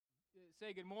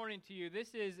say good morning to you.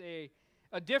 This is a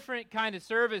different kind of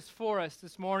service for us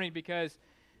this morning because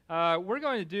we're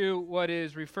going to do what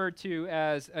is referred to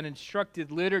as an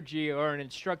instructed liturgy or an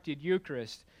instructed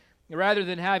Eucharist. Rather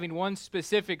than having one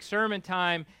specific sermon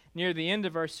time near the end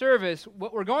of our service,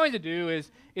 what we're going to do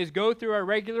is go through our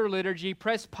regular liturgy,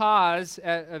 press pause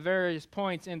at various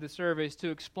points in the service to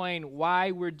explain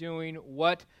why we're doing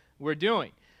what we're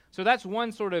doing. So that's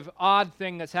one sort of odd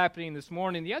thing that's happening this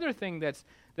morning. The other thing that's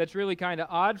really kind of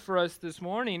odd for us this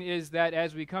morning is that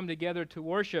as we come together to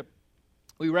worship,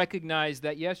 we recognize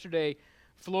that yesterday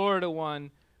Florida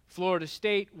won, Florida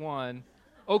State won,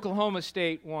 Oklahoma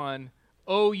State won,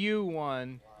 OU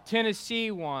won,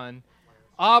 Tennessee won,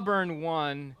 Auburn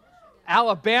won,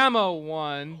 Alabama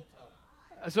won.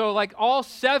 So like all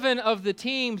 7 of the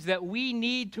teams that we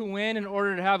need to win in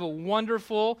order to have a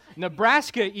wonderful,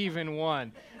 Nebraska even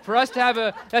won. For us to have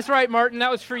that's right, Martin, that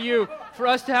was for you. For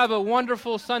us to have a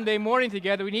wonderful Sunday morning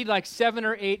together, we need like 7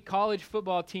 or 8 college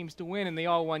football teams to win, and they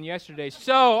all won yesterday.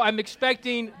 So I'm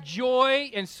expecting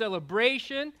joy and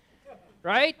celebration,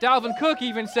 right? Dalvin Cook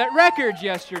even set records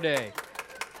yesterday.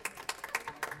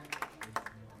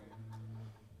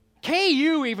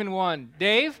 KU even won,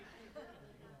 Dave.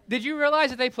 Did you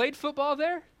realize that they played football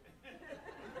there?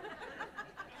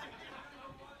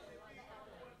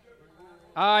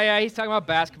 Oh, yeah, he's talking about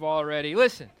basketball already.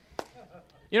 Listen,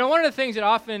 you know, one of the things that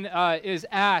often is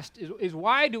asked is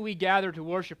why do we gather to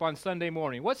worship on Sunday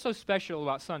morning? What's so special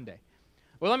about Sunday?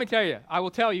 Well, let me tell you. I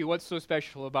will tell you what's so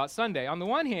special about Sunday. On the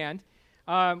one hand,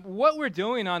 what we're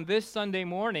doing on this Sunday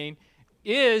morning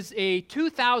is a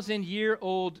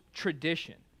 2,000-year-old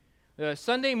tradition.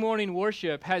 Sunday morning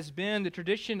worship has been the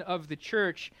tradition of the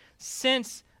church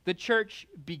since the church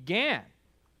began.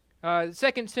 The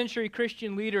 2nd century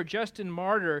Christian leader Justin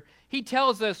Martyr, he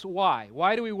tells us why.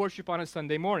 Why do we worship on a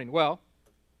Sunday morning? Well,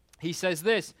 he says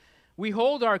this: we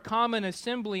hold our common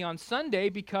assembly on Sunday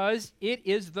because it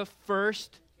is the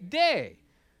first day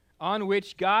on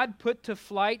which God put to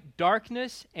flight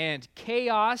darkness and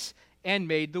chaos and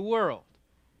made the world.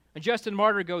 And Justin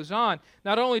Martyr goes on,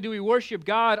 not only do we worship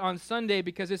God on Sunday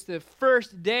because it's the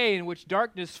first day in which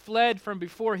darkness fled from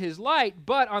before his light,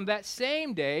 but on that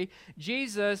same day,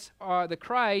 Jesus, the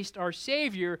Christ, our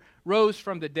Savior, rose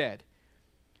from the dead.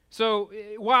 So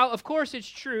while, of course, it's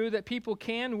true that people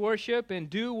can worship and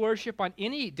do worship on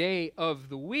any day of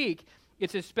the week,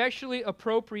 it's especially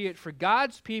appropriate for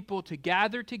God's people to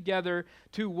gather together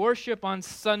to worship on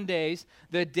Sundays,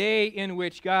 the day in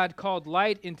which God called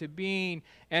light into being,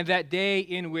 and that day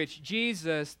in which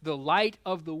Jesus, the light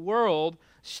of the world,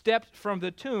 stepped from the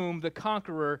tomb, the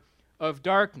conqueror of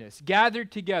darkness,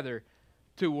 gathered together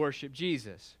to worship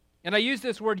Jesus. And I use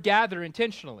this word gather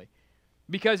intentionally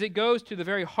because it goes to the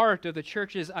very heart of the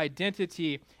church's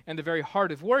identity and the very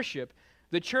heart of worship.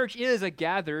 The church is a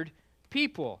gathered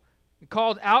people,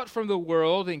 called out from the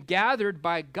world and gathered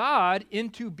by God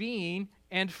into being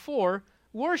and for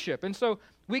worship. And so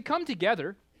we come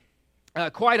together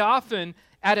quite often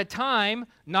at a time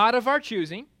not of our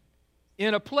choosing,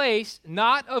 in a place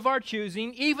not of our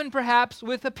choosing, even perhaps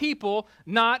with a people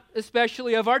not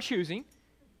especially of our choosing.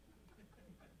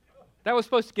 That was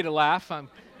supposed to get a laugh.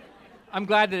 I'm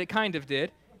glad that it kind of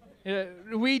did.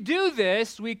 We do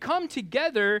this, we come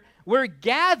together, we're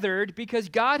gathered because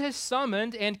God has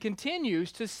summoned and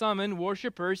continues to summon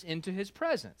worshipers into his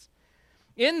presence.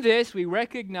 In this, we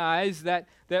recognize that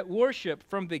worship,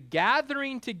 from the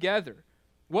gathering together,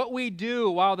 what we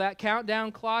do while that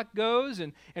countdown clock goes,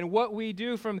 and what we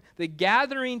do from the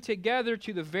gathering together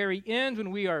to the very end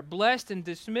when we are blessed and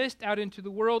dismissed out into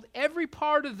the world, every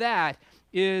part of that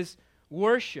is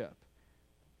worship.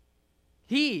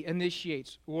 He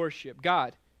initiates worship,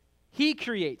 God. He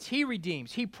creates, he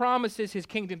redeems, he promises his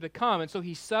kingdom to come. And so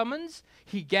he summons,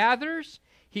 he gathers,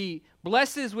 he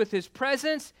blesses with his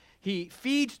presence, he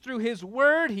feeds through his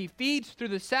word, he feeds through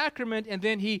the sacrament, and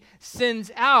then he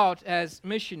sends out as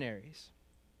missionaries.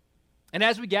 And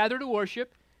as we gather to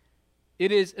worship,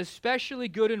 it is especially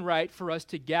good and right for us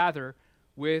to gather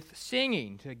with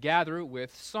singing, to gather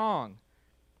with song.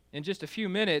 In just a few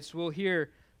minutes, we'll hear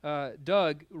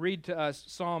Doug read to us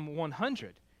Psalm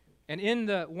 100. And in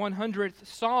the 100th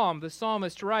Psalm, the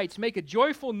psalmist writes, "Make a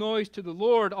joyful noise to the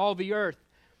Lord, all the earth."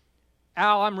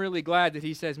 Al, I'm really glad that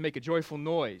he says make a joyful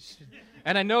noise.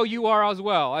 And I know you are as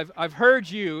well. I've heard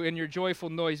you in your joyful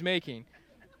noise making.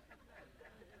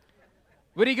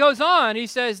 But he goes on, he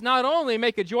says, not only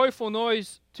make a joyful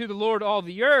noise to the Lord, all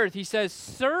the earth, he says,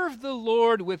 serve the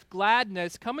Lord with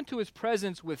gladness, come into his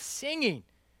presence with singing.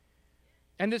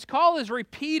 And this call is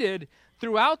repeated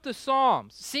throughout the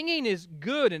Psalms. Singing is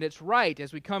good and it's right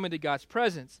as we come into God's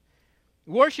presence.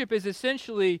 Worship is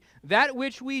essentially that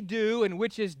which we do and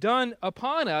which is done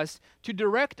upon us to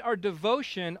direct our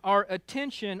devotion, our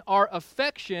attention, our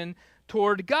affection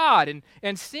toward God.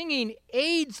 And singing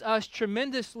aids us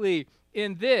tremendously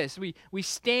in this. We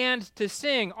stand to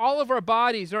sing. All of our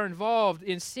bodies are involved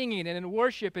in singing and in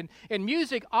worship. And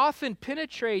music often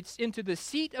penetrates into the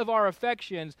seat of our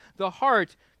affections, the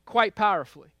heart, quite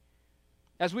powerfully.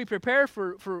 As we prepare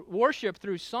for worship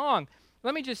through song,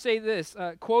 let me just say this,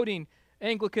 quoting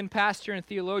Anglican pastor and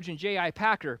theologian J.I.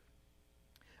 Packer,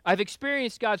 "I've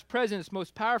experienced God's presence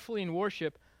most powerfully in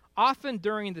worship, often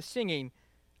during the singing,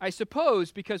 I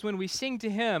suppose because when we sing to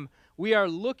Him, we are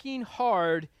looking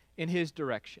hard in His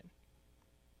direction."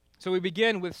 So we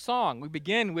begin with song. We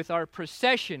begin with our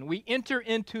procession. We enter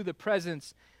into the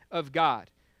presence of God.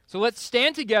 So let's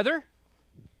stand together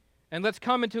and let's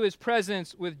come into His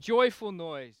presence with joyful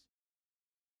noise.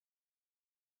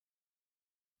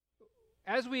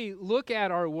 As we look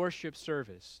at our worship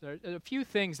service, there are a few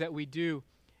things that we do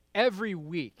every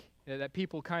week that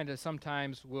people kind of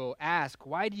sometimes will ask,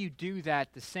 why do you do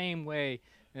that the same way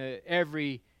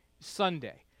every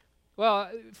Sunday? Well,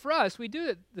 for us, we do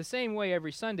it the same way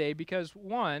every Sunday because,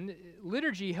 one,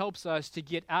 liturgy helps us to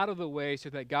get out of the way so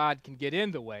that God can get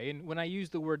in the way. And when I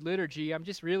use the word liturgy, I'm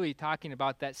just really talking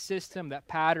about that system, that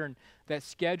pattern, that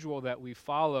schedule that we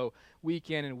follow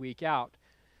week in and week out.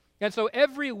 And so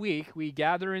every week we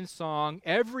gather in song.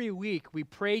 Every week we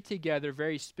pray together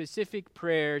very specific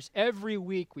prayers. Every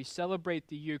week we celebrate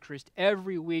the Eucharist.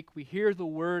 Every week we hear the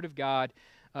Word of God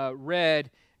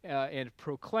read and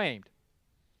proclaimed.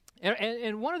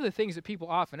 And one of the things that people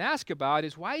often ask about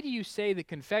is, why do you say the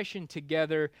confession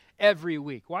together every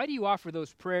week? Why do you offer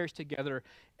those prayers together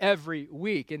every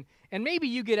week? And maybe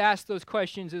you get asked those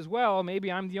questions as well.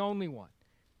 Maybe I'm the only one.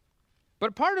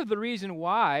 But part of the reason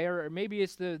why, or maybe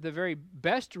it's the very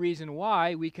best reason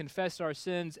why we confess our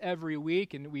sins every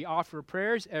week and we offer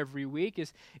prayers every week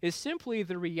is simply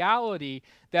the reality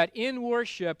that in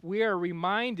worship we are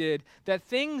reminded that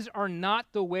things are not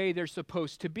the way they're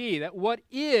supposed to be, that what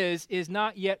is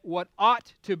not yet what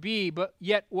ought to be, but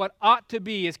yet what ought to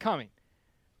be is coming.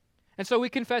 And so we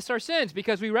confess our sins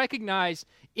because we recognize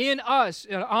in us,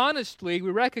 honestly, we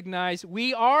recognize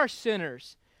we are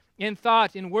sinners in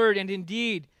thought, in word, and in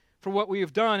deed for what we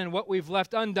have done and what we've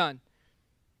left undone.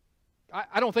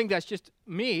 I don't think that's just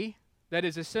me that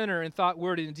is a sinner in thought,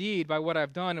 word, and deed by what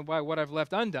I've done and by what I've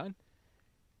left undone.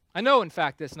 I know, in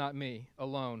fact, that's not me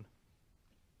alone.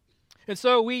 And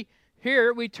so we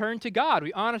turn to God.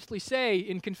 We honestly say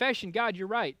in confession, God, you're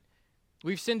right.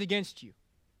 We've sinned against you.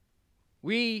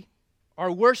 We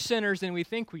are worse sinners than we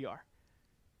think we are.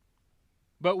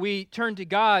 But we turn to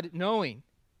God knowing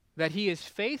that He is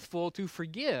faithful to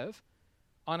forgive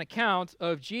on account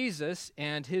of Jesus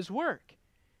and His work.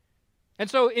 And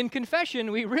so in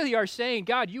confession, we really are saying,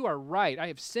 God, you are right. I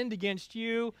have sinned against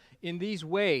you in these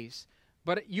ways,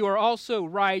 but you are also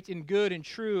right and good and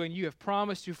true, and you have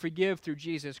promised to forgive through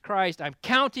Jesus Christ. I'm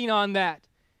counting on that.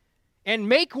 And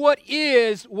make what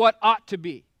is what ought to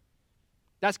be.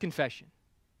 That's confession.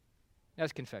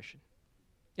 That's confession.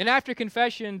 And after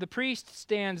confession, the priest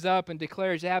stands up and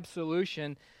declares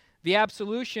absolution. The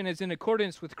absolution is in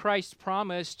accordance with Christ's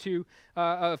promise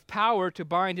of power to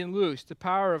bind and loose, the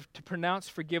power to pronounce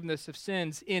forgiveness of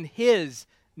sins in His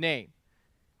name.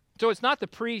 So it's not the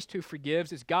priest who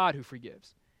forgives, it's God who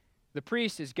forgives. The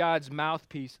priest is God's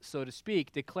mouthpiece, so to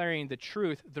speak, declaring the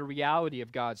truth, the reality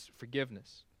of God's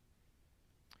forgiveness.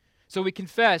 So we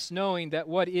confess knowing that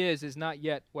what is not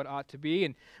yet what ought to be,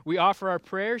 and we offer our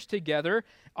prayers together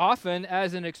often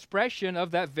as an expression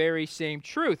of that very same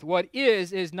truth. What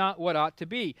is not what ought to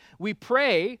be. We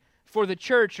pray for the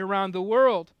church around the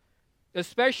world,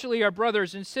 especially our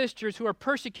brothers and sisters who are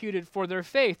persecuted for their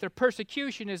faith. Their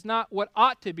persecution is not what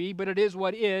ought to be, but it is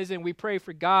what is, and we pray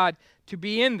for God to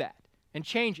be in that and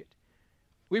change it.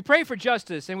 We pray for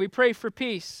justice and we pray for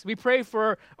peace. We pray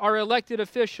for our elected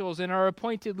officials and our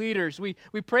appointed leaders. We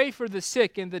pray for the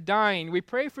sick and the dying. We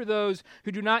pray for those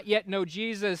who do not yet know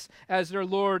Jesus as their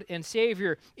Lord and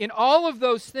Savior. In all of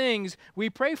those things, we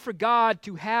pray for God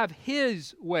to have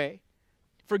His way,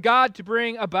 for God to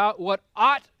bring about what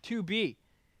ought to be,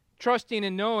 trusting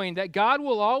and knowing that God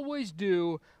will always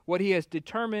do what He has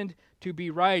determined to be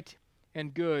right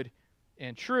and good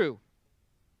and true.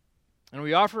 And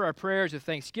we offer our prayers of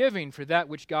thanksgiving for that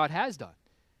which God has done,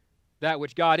 that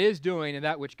which God is doing, and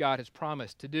that which God has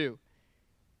promised to do.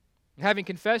 And having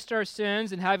confessed our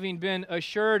sins and having been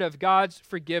assured of God's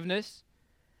forgiveness,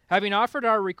 having offered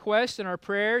our requests and our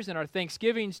prayers and our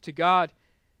thanksgivings to God,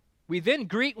 we then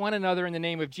greet one another in the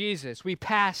name of Jesus. We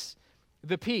pass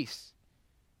the peace.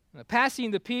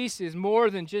 Passing the peace is more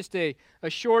than just a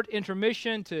short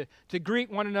intermission to greet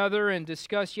one another and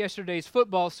discuss yesterday's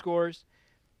football scores.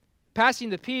 Passing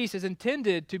the peace is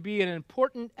intended to be an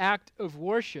important act of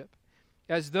worship,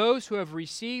 as those who have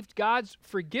received God's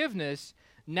forgiveness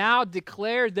now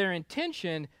declare their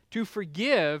intention to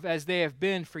forgive as they have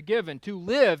been forgiven, to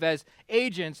live as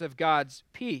agents of God's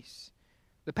peace.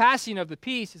 The passing of the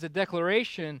peace is a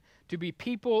declaration to be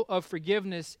people of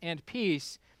forgiveness and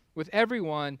peace with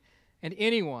everyone and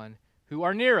anyone who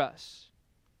are near us.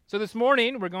 So this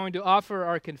morning, we're going to offer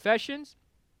our confessions,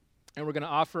 and we're going to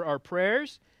offer our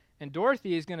prayers, and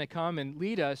Dorothy is going to come and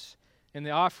lead us in the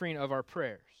offering of our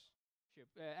prayers.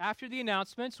 After the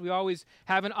announcements, we always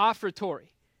have an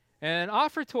offertory. And an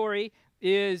offertory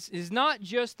is not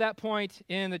just that point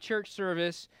in the church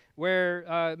service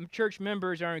where church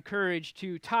members are encouraged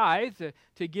to tithe,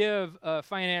 to give a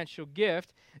financial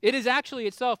gift. It is actually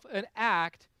itself an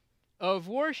act of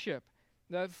worship.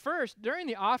 First, during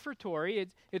the offertory,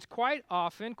 it's quite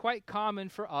often, quite common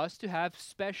for us to have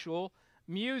special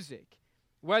music.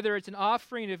 Whether it's an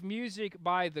offering of music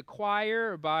by the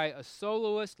choir or by a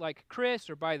soloist like Chris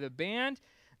or by the band,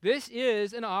 this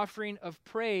is an offering of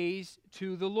praise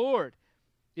to the Lord.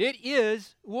 It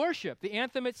is worship. The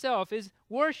anthem itself is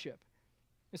worship.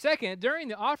 And second, during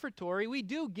the offertory, we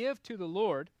do give to the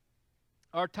Lord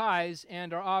our tithes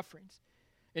and our offerings.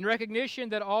 In recognition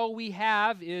that all we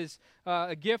have is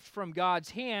a gift from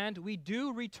God's hand, we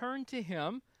do return to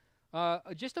Him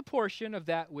just a portion of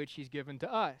that which He's given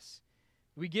to us.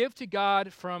 We give to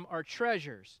God from our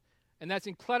treasures, and that's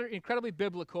incredibly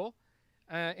biblical.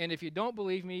 And if you don't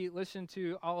believe me, listen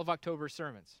to all of October's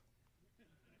sermons.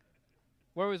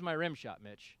 Where was my rim shot,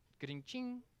 Mitch?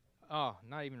 Ching. Oh,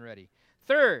 not even ready.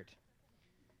 Third,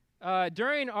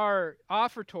 during our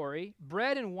offertory,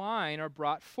 bread and wine are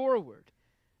brought forward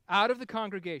out of the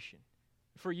congregation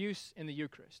for use in the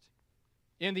Eucharist.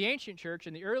 In the ancient church,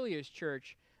 in the earliest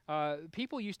church,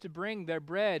 people used to bring their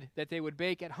bread that they would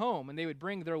bake at home, and they would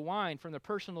bring their wine from their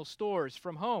personal stores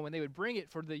from home, and they would bring it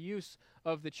for the use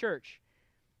of the church.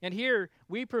 And here,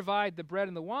 we provide the bread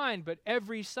and the wine, but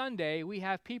every Sunday, we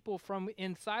have people from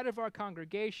inside of our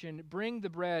congregation bring the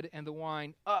bread and the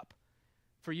wine up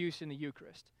for use in the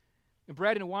Eucharist. And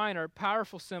bread and wine are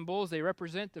powerful symbols. They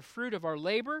represent the fruit of our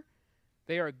labor.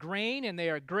 They are grain, and they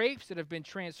are grapes that have been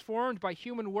transformed by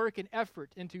human work and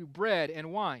effort into bread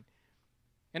and wine.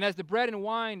 And as the bread and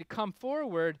wine come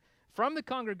forward from the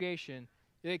congregation,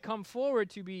 they come forward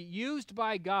to be used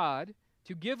by God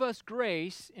to give us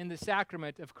grace in the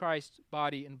sacrament of Christ's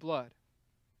body and blood.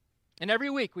 And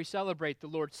every week we celebrate the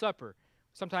Lord's Supper.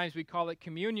 Sometimes we call it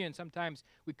communion, sometimes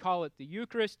we call it the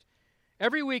Eucharist.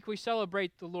 Every week we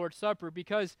celebrate the Lord's Supper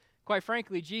because, quite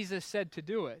frankly, Jesus said to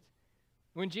do it.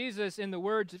 When Jesus, in the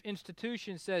words of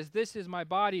institution, says, "This is my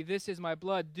body, this is my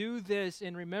blood, do this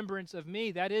in remembrance of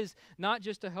me," that is not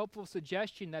just a helpful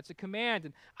suggestion, that's a command.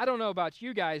 And I don't know about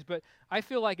you guys, but I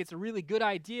feel like it's a really good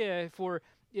idea for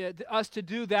us to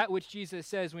do that which Jesus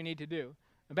says we need to do.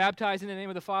 Baptize in the name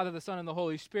of the Father, the Son, and the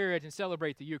Holy Spirit, and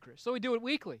celebrate the Eucharist. So we do it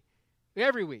weekly,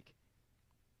 every week.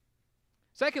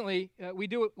 Secondly, we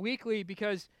do it weekly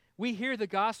because we hear the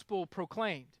gospel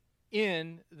proclaimed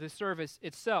in the service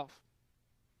itself.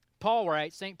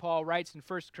 St. Paul writes in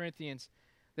 1 Corinthians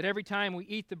that every time we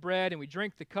eat the bread and we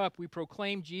drink the cup, we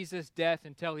proclaim Jesus' death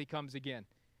until He comes again.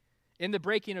 In the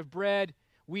breaking of bread,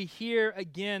 we hear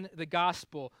again the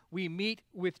gospel. We meet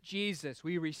with Jesus.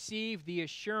 We receive the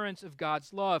assurance of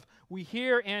God's love. We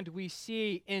hear and we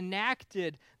see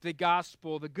enacted the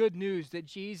gospel, the good news that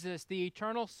Jesus, the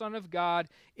eternal Son of God,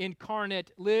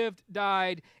 incarnate, lived,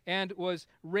 died, and was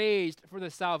raised for the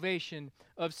salvation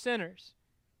of sinners.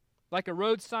 Like a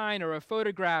road sign or a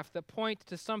photograph that point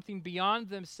to something beyond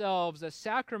themselves, a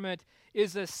sacrament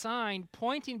is a sign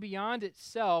pointing beyond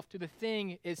itself to the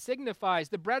thing it signifies.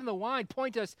 The bread and the wine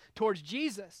point us towards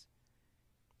Jesus.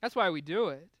 That's why we do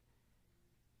it.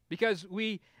 Because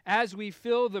as we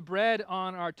fill the bread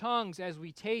on our tongues, as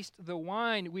we taste the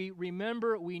wine, we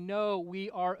remember, we know, we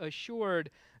are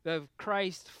assured of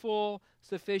Christ's full,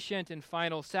 sufficient, and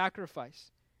final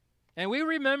sacrifice. And we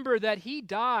remember that He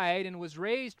died and was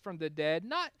raised from the dead,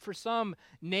 not for some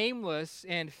nameless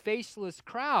and faceless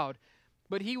crowd,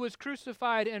 but He was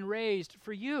crucified and raised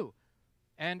for you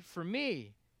and for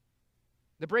me.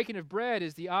 The breaking of bread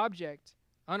is an object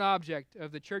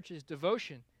of the church's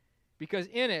devotion, because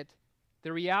in it,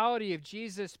 the reality of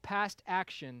Jesus' past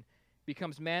action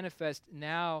becomes manifest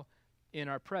now in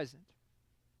our present.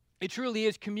 It truly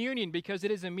is communion because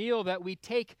it is a meal that we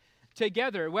take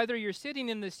together, whether you're sitting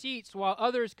in the seats while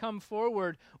others come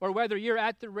forward or whether you're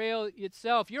at the rail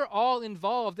itself. You're all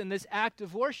involved in this act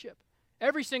of worship.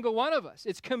 Every single one of us.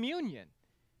 It's communion.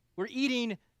 We're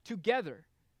eating together.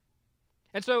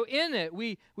 And so in it,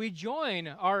 we join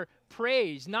our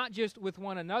praise, not just with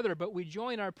one another, but we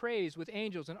join our praise with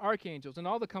angels and archangels and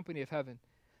all the company of heaven.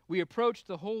 We approach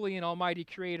the holy and almighty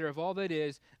creator of all that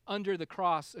is under the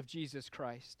cross of Jesus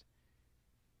Christ.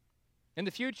 In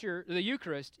the future, the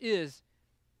Eucharist is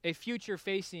a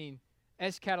future-facing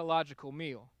eschatological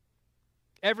meal.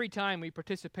 Every time we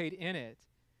participate in it,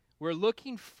 we're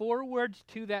looking forward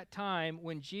to that time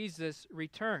when Jesus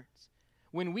returns,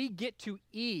 when we get to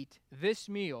eat this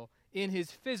meal in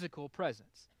his physical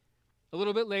presence. A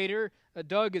little bit later,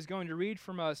 Doug is going to read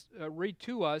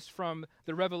to us from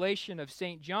the Revelation of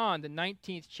St. John, the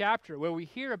 19th chapter, where we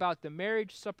hear about the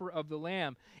marriage supper of the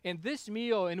Lamb. And this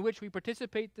meal in which we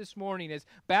participate this morning as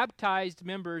baptized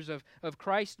members of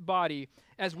Christ's body,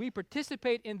 as we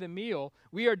participate in the meal,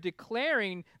 we are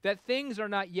declaring that things are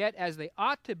not yet as they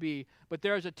ought to be, but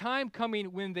there is a time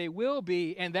coming when they will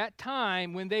be, and that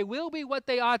time when they will be what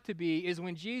they ought to be is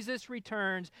when Jesus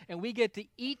returns and we get to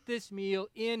eat this meal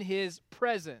in his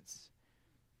presence.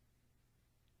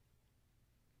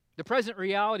 The present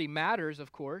reality matters,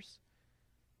 of course,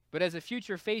 but as a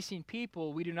future-facing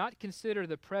people, we do not consider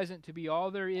the present to be all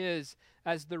there is,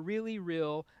 as the really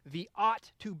real, the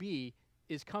ought-to-be,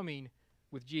 is coming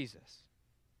with Jesus.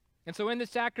 And so in the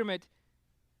sacrament,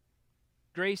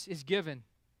 grace is given.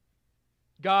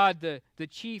 God, the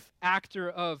chief actor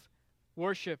of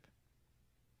worship,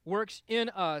 works in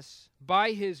us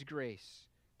by his grace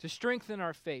to strengthen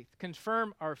our faith,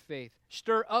 confirm our faith,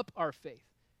 stir up our faith.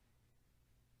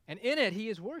 And in it, he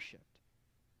is worshipped.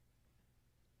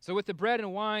 So with the bread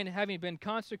and wine having been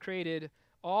consecrated,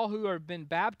 all who have been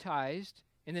baptized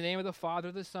in the name of the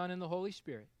Father, the Son, and the Holy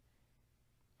Spirit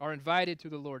are invited to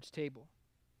the Lord's table.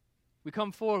 We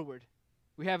come forward.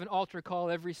 We have an altar call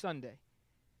every Sunday.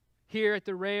 Here at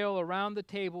the rail around the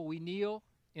table, we kneel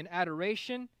in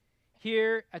adoration.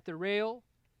 Here at the rail,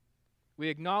 we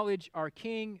acknowledge our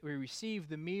King. We receive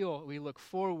the meal. We look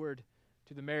forward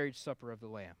to the marriage supper of the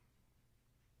Lamb.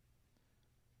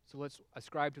 So let's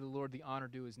ascribe to the Lord the honor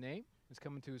due his name. Let's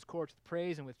come into his courts with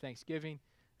praise and with thanksgiving,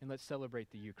 and let's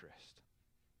celebrate the Eucharist.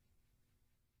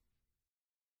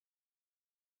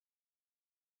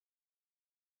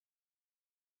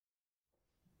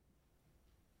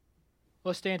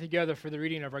 Let's stand together for the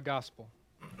reading of our gospel.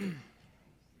 It's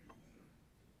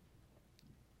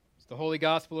the Holy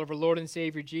Gospel of our Lord and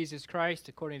Savior Jesus Christ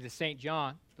according to St.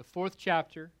 John, the 4th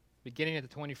chapter, beginning at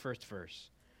the 21st verse.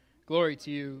 Glory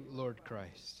to you, Lord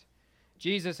Christ.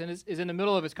 Jesus is in the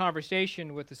middle of his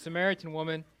conversation with the Samaritan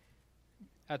woman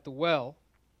at the well,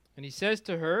 and he says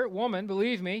to her, "Woman,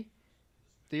 believe me,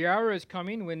 the hour is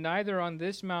coming when neither on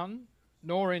this mountain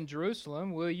nor in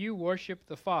Jerusalem will you worship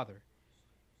the Father.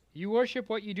 You worship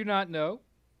what you do not know.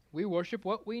 We worship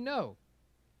what we know,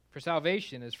 for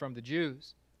salvation is from the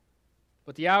Jews.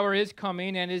 But the hour is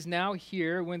coming and is now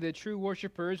here when the true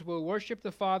worshipers will worship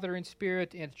the Father in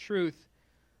spirit and truth,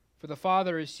 for the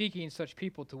Father is seeking such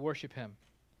people to worship him.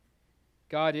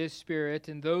 God is spirit,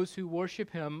 and those who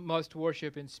worship him must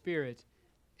worship in spirit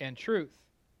and truth."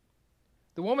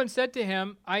 The woman said to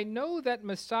him, "I know that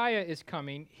Messiah is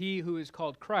coming, he who is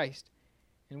called Christ.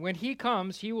 And when he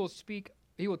comes, he will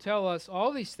tell us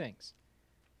all these things."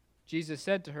 Jesus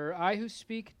said to her, "I who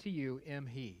speak to you am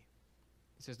he."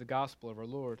 This is the gospel of our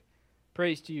Lord.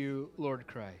 Praise to you, Lord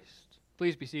Christ.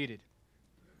 Please be seated.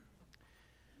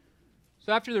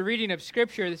 So after the reading of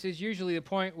Scripture, this is usually the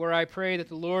point where I pray that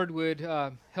the Lord would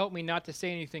help me not to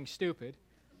say anything stupid.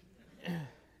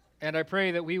 And I pray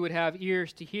that we would have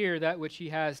ears to hear that which he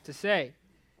has to say.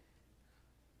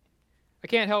 I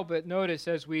can't help but notice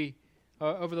as we,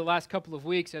 over the last couple of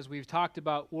weeks, as we've talked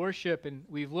about worship and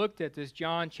we've looked at this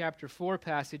John chapter 4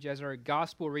 passage as our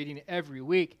gospel reading every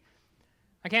week,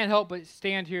 I can't help but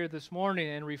stand here this morning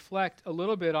and reflect a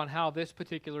little bit on how this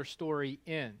particular story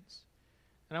ends.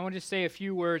 And I want to just say a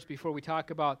few words before we talk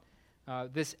about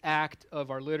this act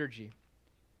of our liturgy.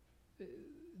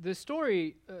 The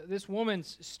story, this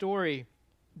woman's story,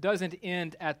 doesn't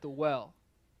end at the well.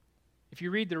 If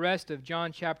you read the rest of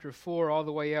John chapter 4 all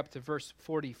the way up to verse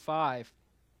 45,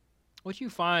 what you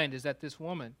find is that this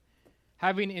woman,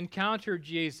 having encountered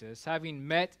Jesus, having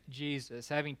met Jesus,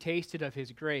 having tasted of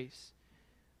his grace,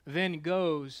 then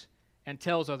goes and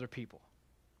tells other people.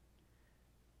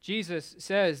 Jesus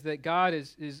says that God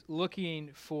is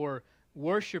looking for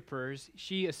worshipers.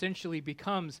 She essentially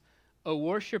becomes a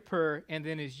worshiper and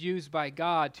then is used by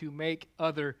God to make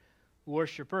other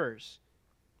worshipers.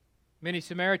 Many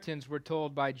Samaritans were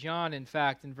told by John, in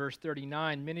fact, in verse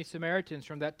 39, many Samaritans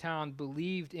from that town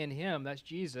believed in him, that's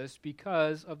Jesus,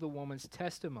 because of the woman's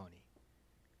testimony.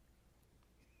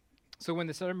 So when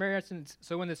the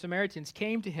Samaritans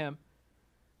came to him,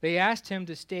 they asked him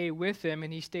to stay with them,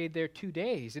 and he stayed there 2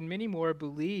 days. And many more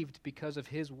believed because of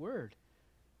his word.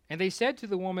 And they said to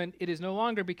the woman, "It is no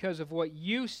longer because of what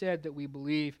you said that we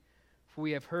believe, for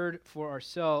we have heard for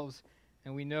ourselves,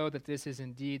 and we know that this is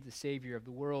indeed the Savior of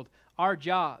the world." Our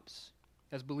jobs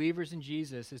as believers in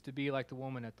Jesus is to be like the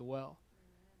woman at the well.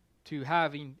 To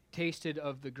having tasted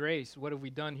of the grace, what have we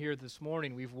done here this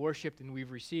morning? We've worshiped and we've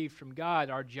received from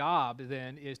God. Our job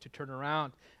then is to turn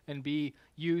around and be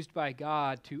used by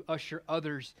God to usher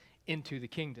others into the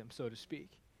kingdom, so to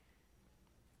speak.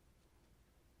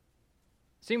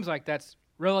 Seems like that's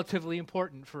relatively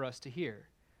important for us to hear.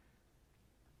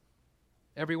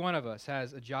 Every one of us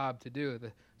has a job to do.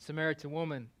 The Samaritan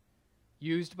woman,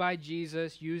 used by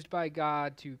Jesus, used by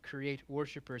God to create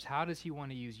worshipers. How does he want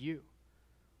to use you?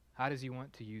 How does he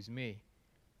want to use me?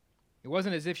 It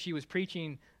wasn't as if she was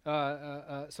preaching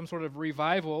some sort of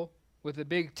revival with a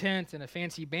big tent and a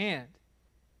fancy band.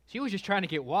 She was just trying to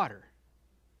get water.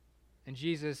 And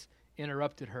Jesus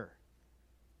interrupted her.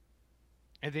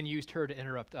 And then used her to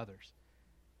interrupt others.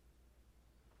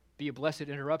 Be a blessed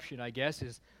interruption, I guess,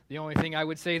 is the only thing I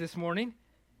would say this morning.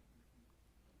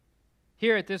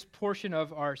 Here at this portion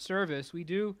of our service, we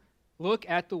do look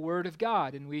at the Word of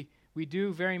God, and we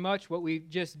do very much what we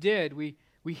just did. We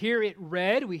hear it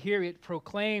read, we hear it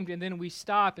proclaimed, and then we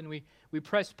stop and we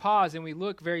press pause and we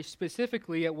look very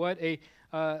specifically at what a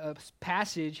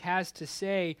passage has to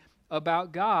say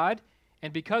about God,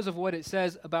 and because of what it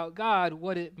says about God,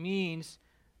 what it means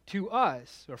to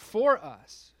us or for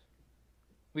us.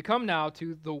 We come now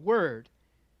to the Word,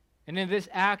 and in this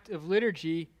act of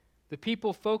liturgy, the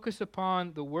people focus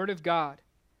upon the Word of God.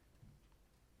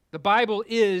 The Bible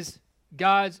is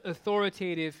God's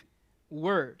authoritative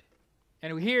Word.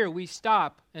 And here we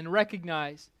stop and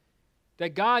recognize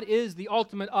that God is the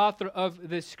ultimate author of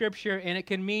this Scripture, and it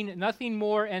can mean nothing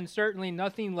more and certainly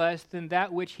nothing less than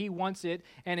that which He wants it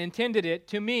and intended it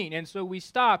to mean. And so we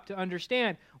stop to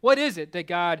understand, what is it that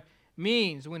God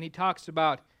means when He talks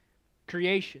about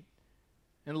creation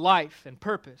and life and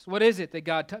purpose? What is it that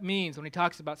God means when He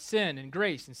talks about sin and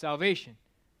grace and salvation?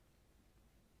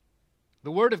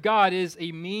 The Word of God is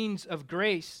a means of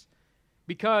grace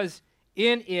because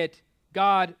in it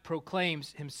God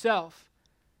proclaims Himself,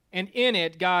 and in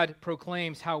it God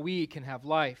proclaims how we can have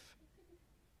life.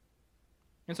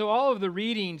 And so all of the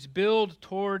readings build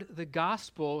toward the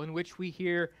gospel in which we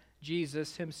hear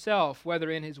Jesus Himself, whether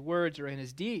in His words or in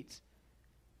His deeds.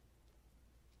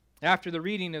 After the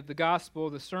reading of the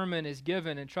gospel, the sermon is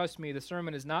given, and trust me, the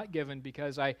sermon is not given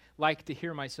because I like to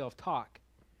hear myself talk.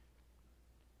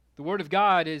 The Word of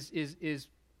God is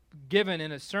given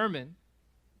in a sermon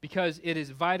because it is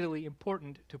vitally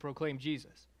important to proclaim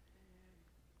Jesus.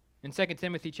 In 2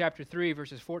 Timothy chapter 3,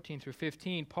 verses 14 through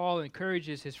 15, Paul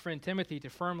encourages his friend Timothy to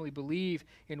firmly believe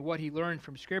in what he learned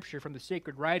from Scripture, from the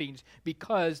sacred writings,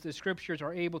 because the Scriptures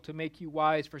are able to make you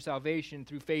wise for salvation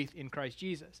through faith in Christ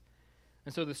Jesus.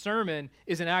 And so the sermon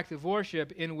is an act of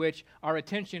worship in which our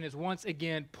attention is once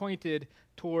again pointed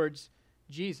towards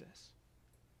Jesus.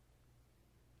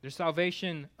 There's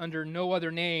salvation under no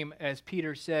other name, as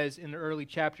Peter says in the early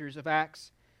chapters of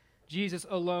Acts. Jesus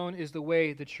alone is the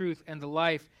way, the truth, and the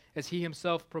life, as He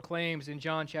Himself proclaims in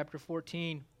John chapter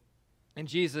 14. And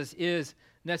Jesus is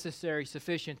necessary,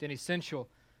 sufficient, and essential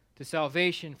to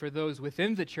salvation for those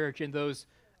within the church and those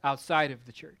outside of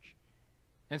the church.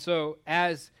 And so,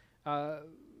 as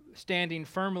standing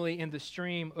firmly in the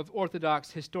stream of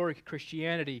Orthodox historic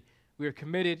Christianity, we are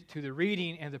committed to the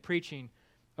reading and the preaching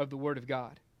of the Word of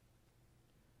God.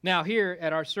 Now, here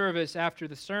at our service after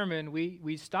the sermon,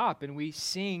 we stop and we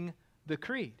sing the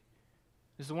creed.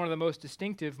 This is one of the most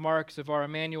distinctive marks of our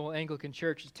Emmanuel Anglican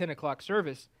Church's 10 o'clock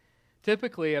service.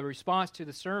 Typically, a response to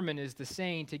the sermon is the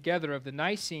saying together of the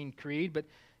Nicene Creed, but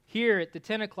here at the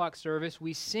 10 o'clock service,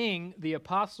 we sing the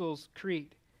Apostles'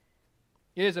 Creed.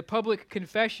 It is a public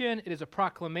confession. It is a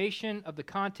proclamation of the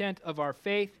content of our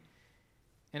faith.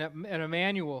 And at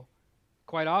Emmanuel,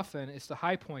 quite often, it's the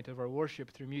high point of our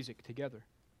worship through music together.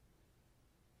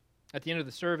 At the end of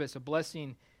the service, a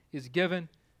blessing is given.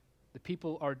 The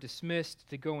people are dismissed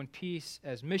to go in peace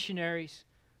as missionaries,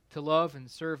 to love and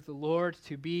serve the Lord,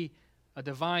 to be a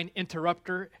divine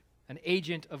interrupter, an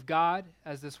agent of God,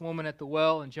 as this woman at the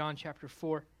well in John chapter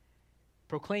 4,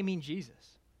 proclaiming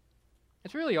Jesus.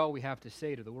 It's really all we have to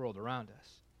say to the world around us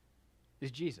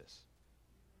is Jesus.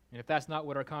 And if that's not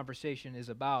what our conversation is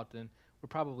about, then we're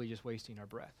probably just wasting our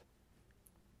breath.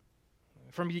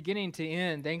 From beginning to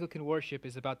end, Anglican worship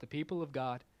is about the people of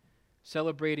God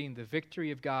celebrating the victory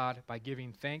of God by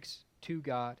giving thanks to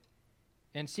God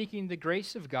and seeking the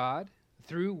grace of God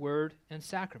through word and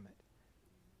sacrament.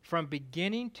 From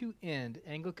beginning to end,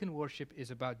 Anglican worship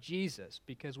is about Jesus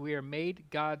because we are made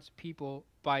God's people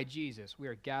by Jesus. We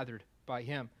are gathered by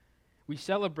him. We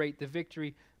celebrate the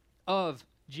victory of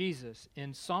Jesus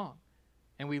in song,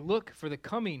 and we look for the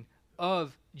coming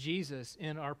of Jesus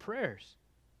in our prayers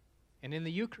and in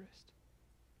the Eucharist.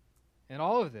 In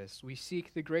all of this, we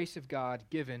seek the grace of God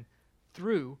given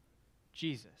through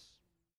Jesus.